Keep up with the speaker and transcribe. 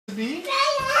B?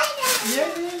 Yeah.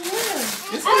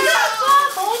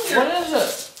 What is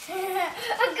it?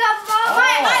 A gumball. I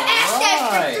asked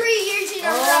that for 3 years in a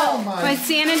row. But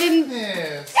Santa didn't. I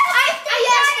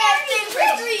asked that thing for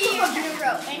 3 years in a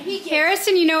row, and he gets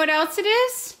Harrison, you know what else it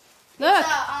is? Look.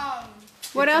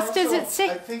 What It's else does also, it say?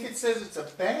 I think it says it's a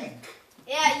bank.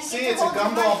 Yeah, you See, get to it's a hold the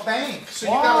money. gumball bank. So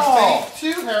you got a bank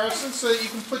too, Harrison, so that you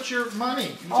can put your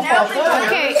money. How about that?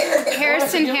 Okay,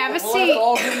 Harrison, have a seat. We'll have to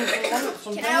all give him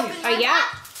some Can I open pennies. my Yeah.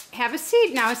 Have a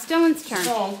seat. Now it's Dylan's turn.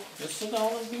 No, just sit down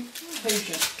and be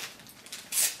patient.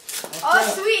 Oh,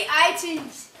 sweet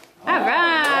iTunes. All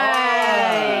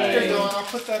right. Here, Dylan, I'll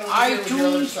put that over here with your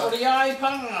other iTunes stuff. for the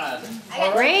iPod. I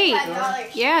got Great. $25.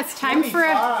 Yeah, it's time for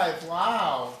a. 25.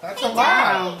 Wow, that's a lot.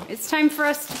 Wow, it's time for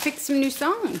us to pick some new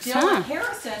songs, huh?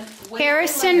 Harrison.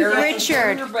 Harrison Richard.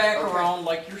 Turn your back around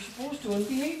like you're supposed to and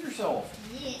behave yourself.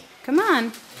 Yeah. Come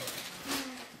on.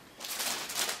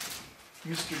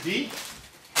 Mr. D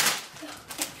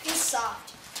He's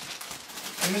soft.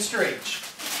 and Mr. H.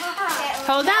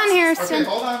 Hold on, Okay, Harrison.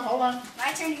 hold on.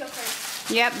 My turn to go first.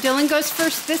 Yep, Dylan goes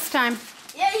first this time.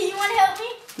 Yeah, you want to help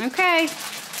me? Okay.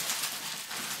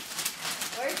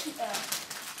 Where's he?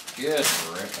 Just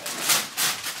rip it.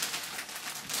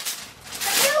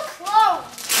 I'm too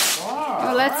close. Wow,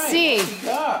 Well, let's alright, see. What you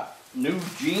got? New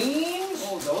jeans?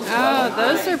 Oh,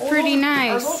 those are pretty Are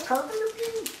nice. those carpenter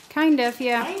jeans? Kind of,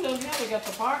 yeah. Kind of, yeah. They got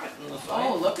the pocket in the side.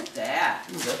 Oh, look at that.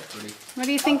 Ooh, that's pretty. What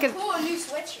do you think of? Cool, a new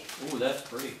sweatshirt. Ooh, that's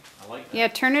pretty. I like that. Yeah,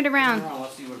 turn it Turn around. around,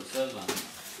 let's see what it says on it.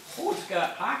 Oh, it's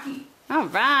got hockey. All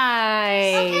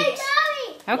right. Okay,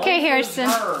 Daddy. Okay, Life Harrison.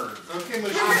 is hard. Okay,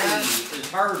 Mr. Hockey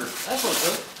is harder. That's what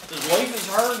it is. Life is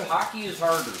hard, hockey is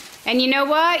harder. And you know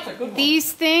That's a good what? one.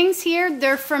 These things here,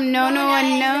 they're from Nono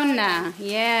and Nona.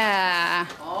 Yeah.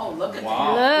 Oh, look at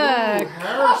Wow. Look.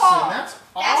 Harrison, that's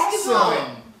Basketball.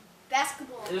 awesome.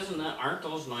 Basketball. Isn't that, aren't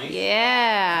those nice?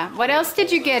 Yeah. What else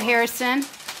did you get, Harrison?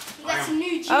 You got some new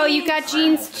jeans. Oh, you got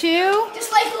jeans too?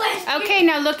 Just like last year. Okay,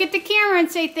 now look at the camera and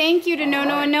say thank you to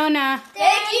Nono and Nona.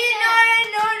 Thank you, Nona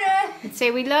and Nona. And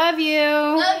say we love you.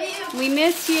 Love you. We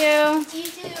miss you. You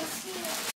too.